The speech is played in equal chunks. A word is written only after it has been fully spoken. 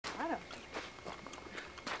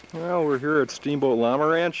Well, we're here at Steamboat Llama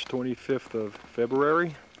Ranch, 25th of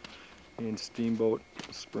February in Steamboat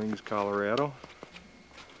Springs, Colorado.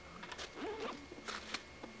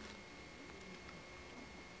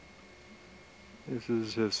 This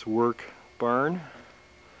is his work barn,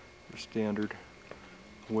 for standard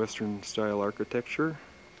Western style architecture.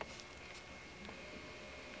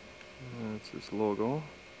 That's his logo.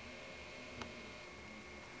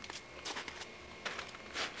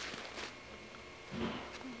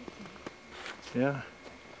 Yeah.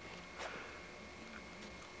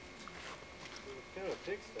 It's kind of a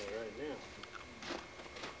pigsty right now.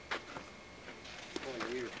 It's kind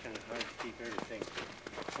of kind of hard to keep everything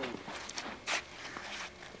clean.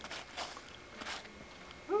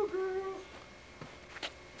 Oh, girls!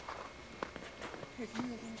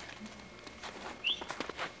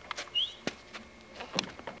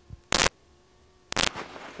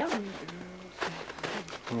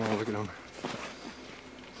 Oh, look at him.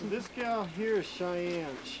 So this gal here is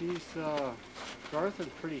Cheyenne. She's Garth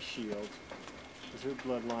and Pretty Shield is her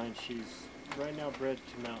bloodline. She's right now bred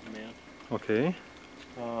to Mountain Man. Okay.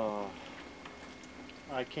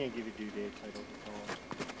 I can't give you due dates, I don't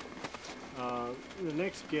recall. The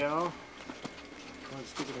next gal, one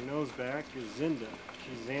sticking her nose back, is Zinda.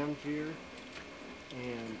 She's Zamfir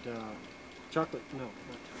and chocolate, no,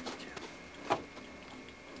 not chocolate chip.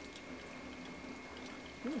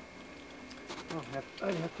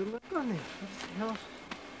 I'd have to look on this. What the hell?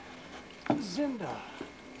 Zinda.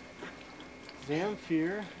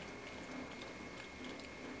 Zamfir.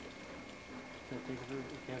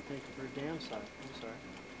 Can't think of her damn side. I'm sorry.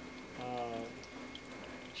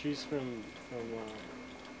 She's from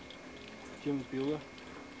Jim Beulah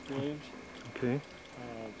Williams. Okay.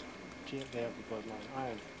 They have the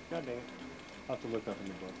bloodline. God dang it. I'll have to look up in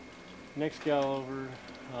the book. Next gal over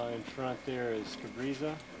in front there is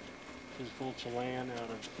Cabriza. She's full Chilean out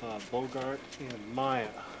of Bogart, and Maya.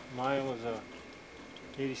 Maya was a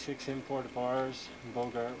 86 import of ours, and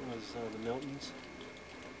Bogart was the Milton's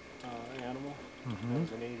animal. Mm-hmm. That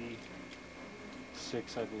was an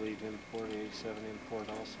 86, I believe, import, 87 import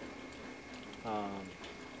also.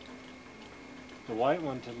 The white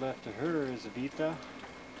one to the left of her is Evita.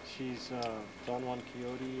 She's Don Juan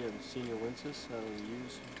Quixote and Senior Wences out of the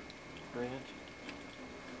Hughes branch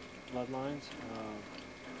bloodlines.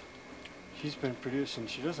 She's been producing,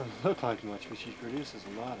 she doesn't look like much, but she produces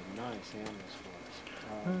a lot of nice animals for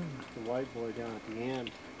us. The white boy down at the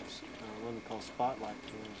end, one we call Spotlight,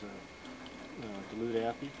 was a Duluth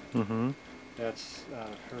Appy. Mm-hmm. That's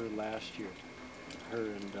her last year. Her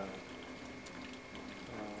and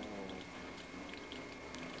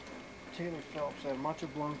Taylor Phelps at Macho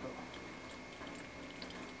Blanco.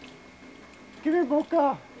 Come here,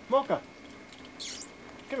 Mocha! Mocha!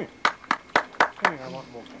 Come here. Come here, I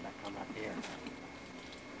want Mocha to come up here.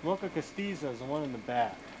 Mocha Castiza is the one in the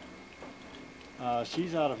back.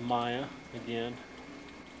 She's out of Maya again.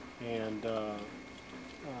 And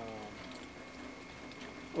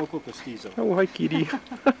Oco Castizo. Oh, hi, kitty.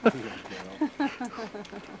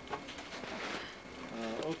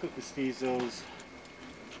 Oco Castizo's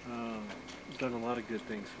done a lot of good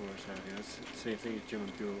things for us out here. That's the same thing as Jim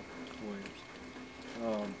and Bill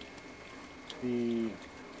Williams. The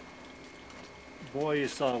boy you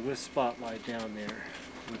saw with Spotlight down there,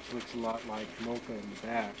 which looks a lot like Mocha in the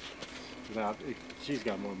back, she's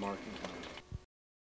got more markings on her.